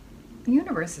 but the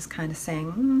universe is kind of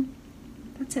saying,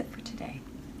 that's it for today,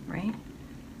 right?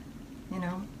 You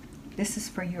know, this is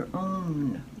for your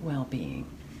own well-being.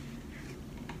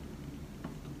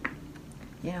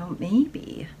 You know,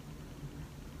 maybe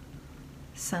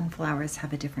sunflowers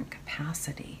have a different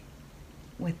capacity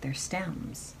with their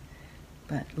stems,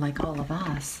 But like all of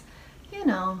us, you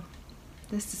know,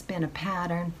 this has been a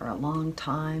pattern for a long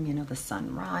time. You know, the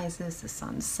sun rises, the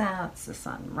sun sets, the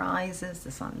sun rises,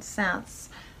 the sun sets,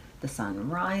 the sun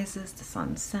rises, the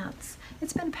sun sets.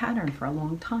 It's been a pattern for a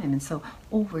long time. And so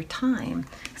over time,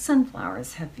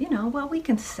 sunflowers have, you know, well, we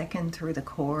can thicken through the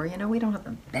core. You know, we don't have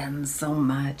to bend so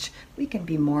much. We can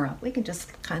be more up. We can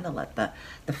just kind of let the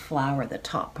flower, the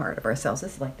top part of ourselves.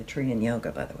 This is like the tree in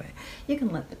yoga, by the way. You can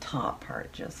let the top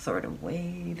part just sort of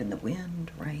wave in the wind,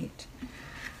 right?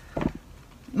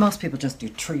 Most people just do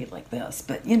tree like this,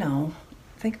 but you know,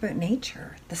 think about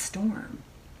nature, the storm,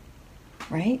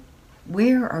 right?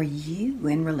 Where are you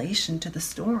in relation to the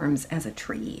storms as a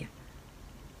tree?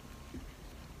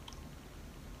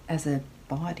 As a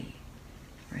body,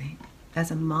 right?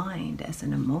 As a mind, as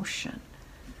an emotion.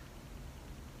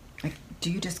 Like, do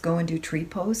you just go and do tree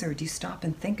pose, or do you stop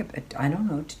and think about it? I don't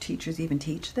know, do teachers even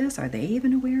teach this? Are they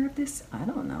even aware of this? I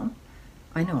don't know.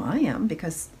 I know I am,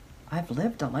 because I've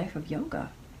lived a life of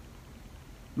yoga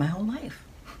my whole life.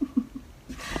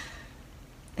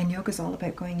 And yoga is all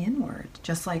about going inward,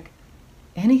 just like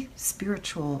any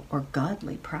spiritual or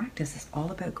godly practice is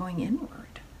all about going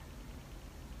inward.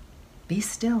 Be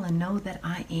still and know that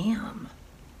I am.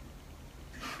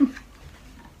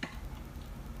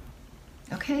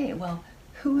 Okay, well,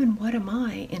 who and what am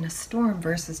I in a storm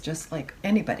versus just like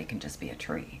anybody can just be a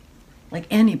tree? Like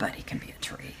anybody can be a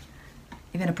tree.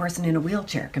 Even a person in a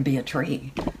wheelchair can be a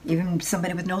tree. Even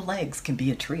somebody with no legs can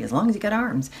be a tree, as long as you got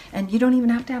arms. And you don't even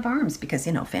have to have arms because,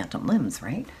 you know, phantom limbs,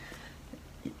 right?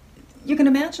 You can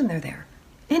imagine they're there.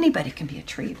 Anybody can be a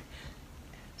tree.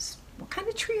 What kind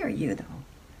of tree are you, though?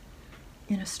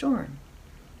 In a storm,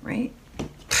 right?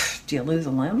 Do you lose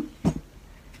a limb?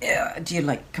 Do you,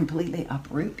 like, completely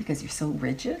uproot because you're so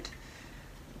rigid?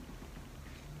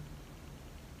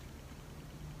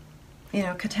 You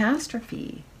know,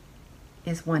 catastrophe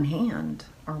is one hand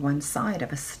or one side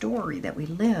of a story that we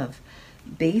live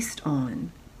based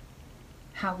on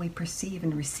how we perceive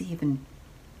and receive and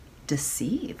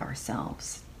deceive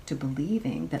ourselves to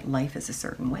believing that life is a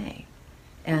certain way.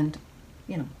 And,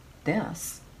 you know,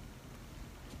 this,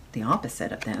 the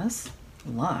opposite of this,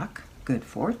 luck, good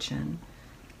fortune,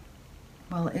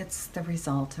 well, it's the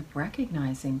result of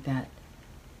recognizing that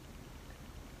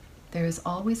there is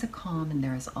always a calm and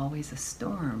there is always a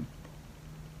storm.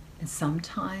 And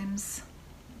sometimes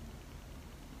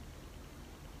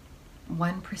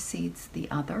one precedes the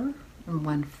other and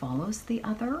one follows the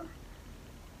other.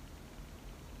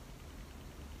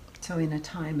 So in a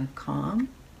time of calm,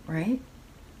 right,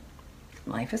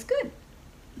 life is good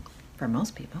for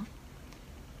most people.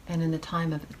 And in the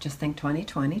time of, just think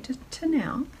 2020 to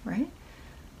now, right,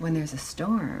 when there's a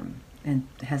storm, and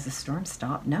has the storm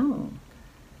stopped? No.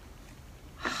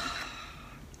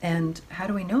 And how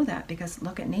do we know that? Because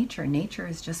look at nature. Nature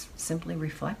is just simply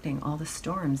reflecting all the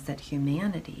storms that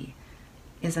humanity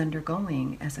is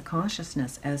undergoing as a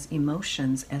consciousness, as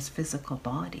emotions, as physical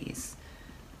bodies.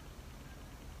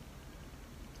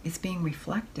 It's being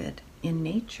reflected in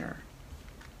nature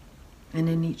and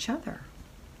in each other.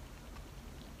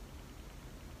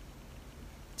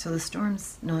 So the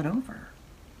storm's not over.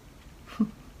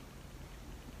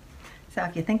 So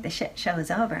if you think the shit show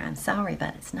is over, I'm sorry,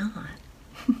 but it's not.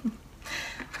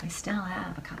 We still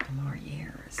have a couple more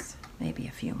years, maybe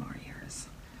a few more years.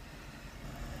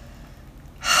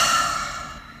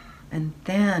 And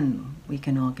then we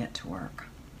can all get to work.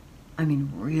 I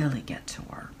mean, really get to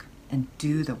work and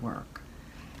do the work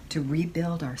to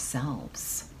rebuild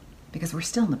ourselves, because we're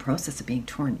still in the process of being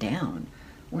torn down.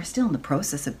 We're still in the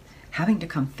process of having to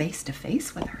come face to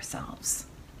face with ourselves.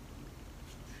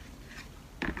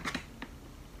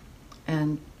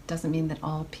 And doesn't mean that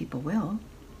all people will.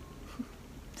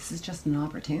 This is just an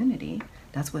opportunity.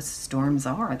 That's what storms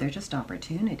are. They're just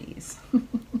opportunities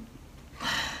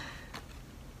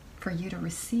for you to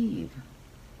receive,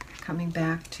 coming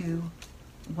back to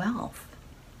wealth,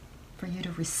 for you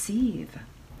to receive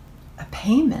a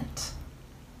payment,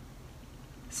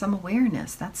 some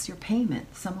awareness. That's your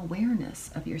payment, some awareness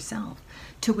of yourself,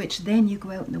 to which then you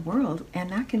go out in the world,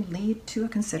 and that can lead to a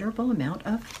considerable amount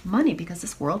of money, because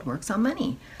this world works on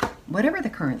money. Whatever the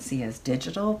currency is,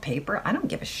 digital, paper, I don't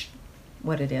give a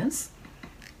what it is.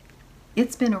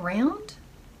 It's been around.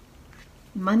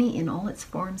 Money in all its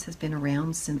forms has been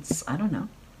around since, I don't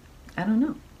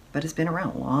know, but it's been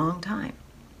around a long time.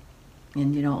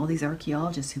 And you know, all these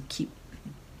archaeologists who keep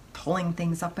pulling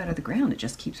things up out of the ground, it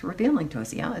just keeps revealing to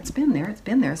us, yeah, it's been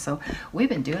there. So we've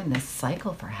been doing this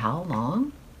cycle for how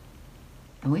long?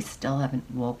 And we still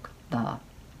haven't woke the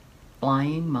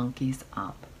flying monkeys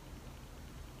up.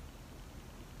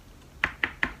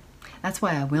 That's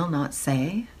why I will not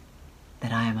say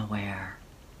that I am aware.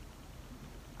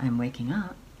 I am waking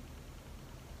up.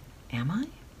 Am I?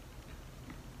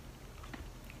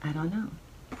 I don't know.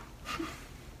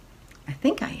 I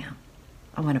think I am.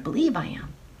 I want to believe I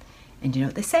am. And you know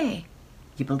what they say?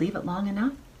 You believe it long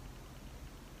enough,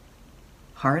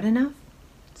 hard enough,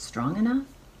 strong enough,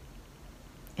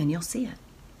 and you'll see it.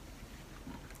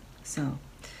 So,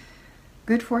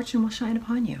 good fortune will shine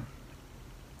upon you.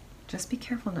 Just be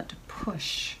careful not to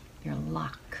push your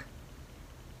luck.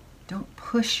 Don't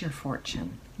push your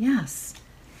fortune. Yes.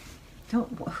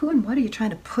 Who and what are you trying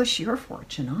to push your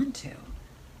fortune onto?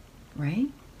 Right?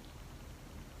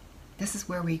 This is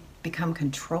where we become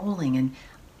controlling and,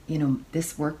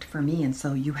 this worked for me and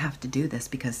so you have to do this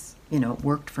because, it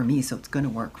worked for me so it's going to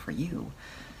work for you.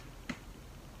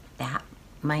 That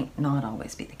might not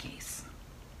always be the case.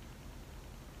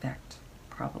 In fact,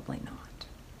 probably not,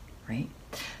 right?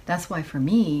 That's why for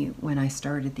me, when I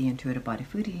started the Intuitive Body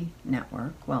Foodie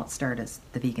Network, well, it started as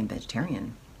the Vegan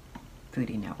Vegetarian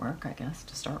Foodie Network, I guess,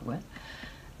 to start with.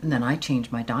 And then I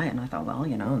changed my diet and I thought, well,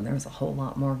 there's a whole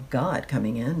lot more God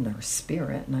coming in, or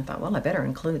spirit. And I thought, well, I better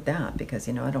include that because,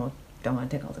 I don't want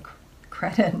to take all the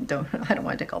credit. I don't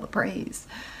want to take all the praise,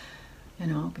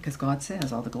 because God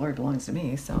says all the glory belongs to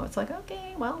me. So it's like,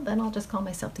 okay, well, then I'll just call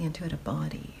myself the Intuitive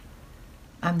Body.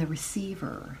 I'm the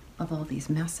receiver of all these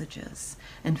messages.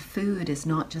 And food is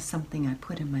not just something I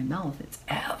put in my mouth. It's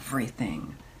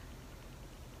everything.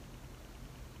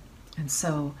 And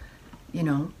so,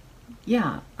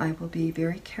 yeah, I will be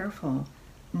very careful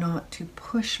not to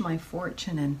push my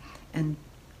fortune and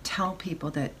tell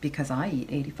people that because I eat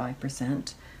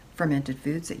 85% fermented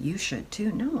foods that you should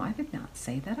too. No, I would not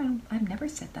say that. I've never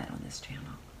said that on this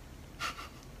channel.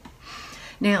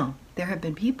 Now, there have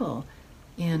been people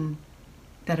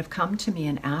that have come to me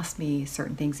and asked me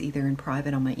certain things either in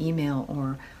private on my email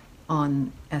or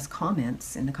as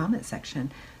comments in the comment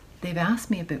section. They've asked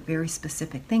me about very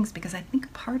specific things because I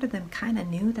think part of them kind of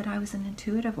knew that I was an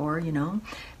intuitive, or,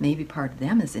 maybe part of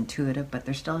them is intuitive, but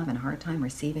they're still having a hard time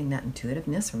receiving that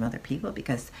intuitiveness from other people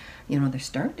because, they're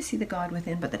starting to see the God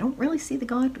within, but they don't really see the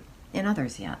God in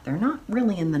others yet. They're not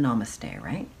really in the namaste,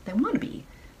 right? They want to be,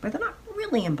 but they're not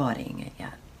really embodying it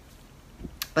yet.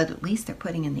 But at least they're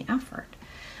putting in the effort.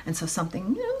 And so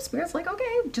something, Spirit's like,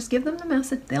 okay, just give them the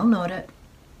message. They'll note it.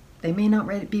 They may not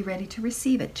be ready to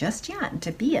receive it just yet, and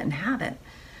to be it and have it,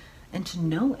 and to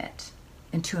know it,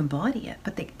 and to embody it.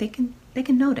 But they can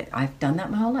note it. I've done that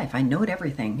my whole life. I note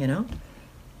everything,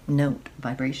 Note,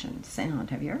 vibration, sound.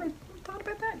 Have you ever thought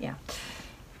about that? Yeah.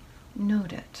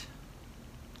 Note it.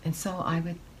 And so I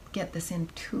would get this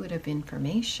intuitive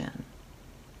information,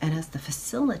 and as the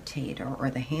facilitator or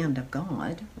the hand of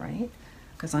God, right?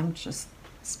 Because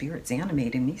Spirit's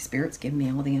animating me. Spirit's giving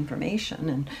me all the information,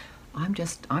 and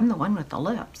I'm the one with the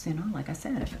lips, like I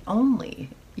said, if only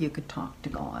you could talk to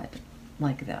God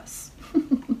like this.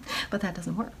 But that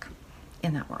doesn't work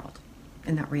in that world,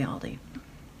 in that reality.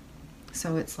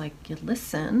 So it's like you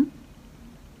listen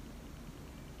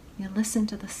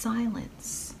to the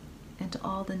silence and to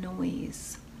all the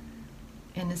noise.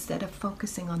 And instead of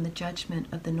focusing on the judgment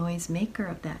of the noise maker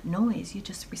of that noise, you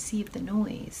just receive the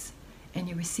noise. And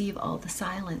you receive all the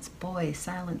silence. Boy,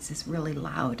 silence is really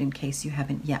loud in case you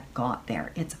haven't yet got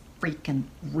there. It's freaking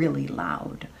really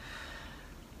loud.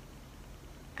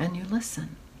 And you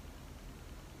listen.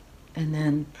 And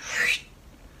then,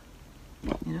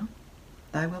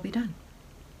 thy will be done.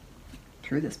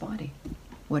 Through this body.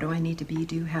 What do I need to be,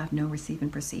 do, have, know, receive, and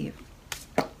perceive?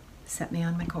 Set me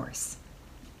on my course.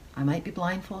 I might be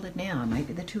blindfolded now. I might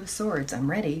be the Two of Swords. I'm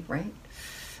ready, right?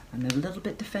 I'm a little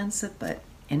bit defensive, but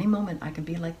any moment I can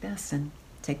be like this and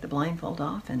take the blindfold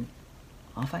off and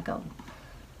off I go.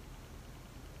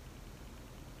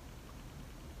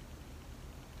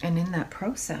 And in that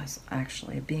process,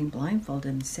 actually, of being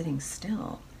blindfolded and sitting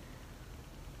still,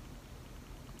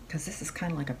 because this is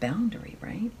kind of like a boundary,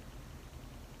 right?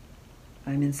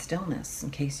 I'm in stillness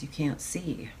in case you can't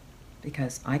see,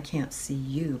 because I can't see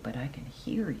you, but I can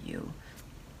hear you.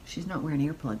 She's not wearing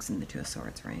earplugs in the Two of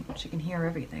Swords, right? She can hear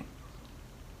everything,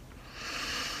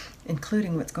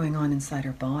 including what's going on inside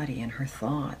her body and her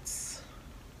thoughts.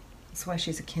 That's why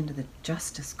she's akin to the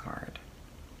Justice card.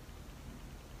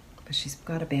 But she's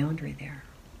got a boundary there,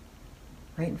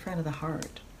 right in front of the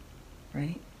heart,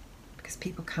 right? Because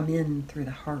people come in through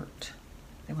the heart.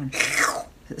 They want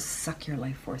to suck your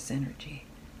life force energy.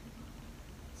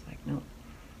 It's like, no.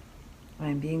 I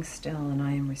am being still and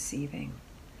I am receiving.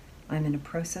 I'm in a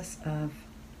process of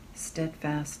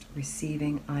steadfast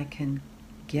receiving. I can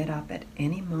get up at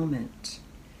any moment.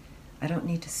 I don't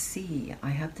need to see. I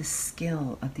have the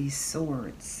skill of these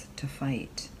swords to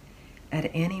fight. at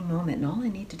any moment, and all I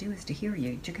need to do is to hear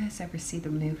you. Did you guys ever see the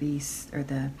movies or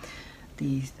the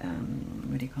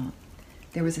what do you call it?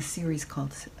 There was a series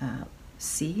called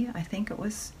See, I think it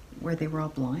was, where they were all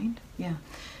blind. Yeah,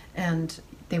 and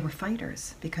they were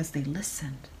fighters because they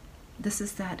listened. This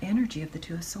is that energy of the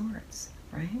Two of Swords,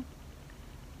 right?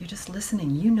 You're just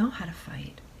listening. You know how to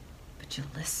fight, but you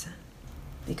listen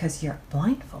because you're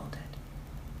blindfolded.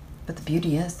 But the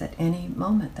beauty is that any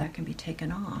moment that can be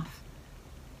taken off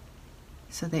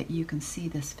so that you can see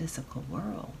this physical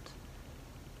world.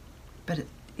 But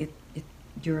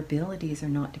your abilities are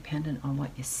not dependent on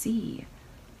what you see.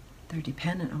 They're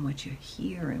dependent on what you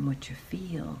hear and what you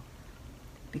feel.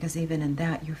 Because even in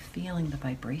that, you're feeling the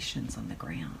vibrations on the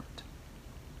ground.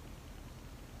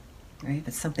 Right? If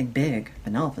it's something big, if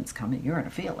an elephant's coming, you're going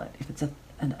to feel it. If it's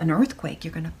an earthquake,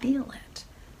 you're going to feel it.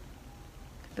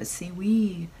 But see,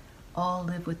 we all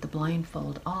live with the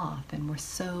blindfold off, and we're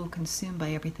so consumed by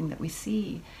everything that we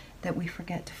see that we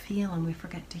forget to feel and we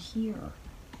forget to hear.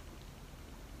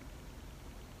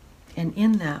 And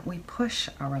in that, we push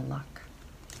our luck,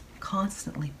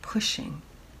 constantly pushing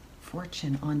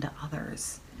fortune onto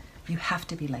others. You have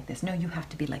to be like this. No, you have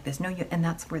to be like this. No, you, and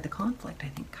that's where the conflict, I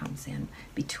think, comes in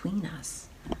between us.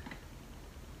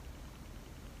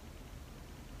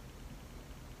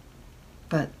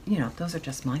 But, you know, those are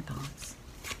just my thoughts.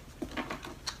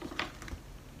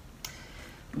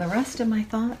 The rest of my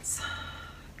thoughts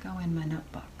go in my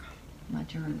notebook, my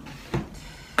journal.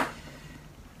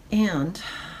 And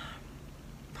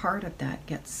part of that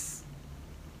gets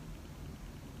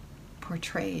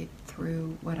portrayed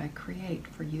through what I create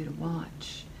for you to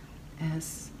watch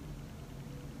as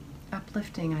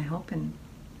uplifting, I hope, and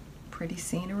pretty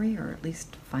scenery, or at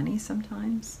least funny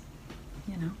sometimes,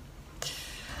 you know.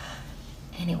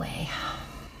 Anyway,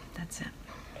 that's it.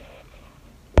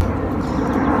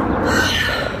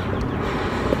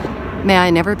 May I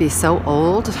never be so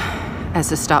old as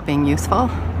to stop being youthful,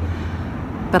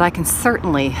 but I can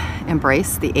certainly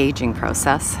embrace the aging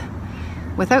process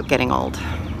without getting old.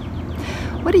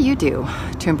 What do you do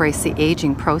to embrace the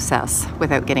aging process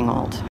without getting old?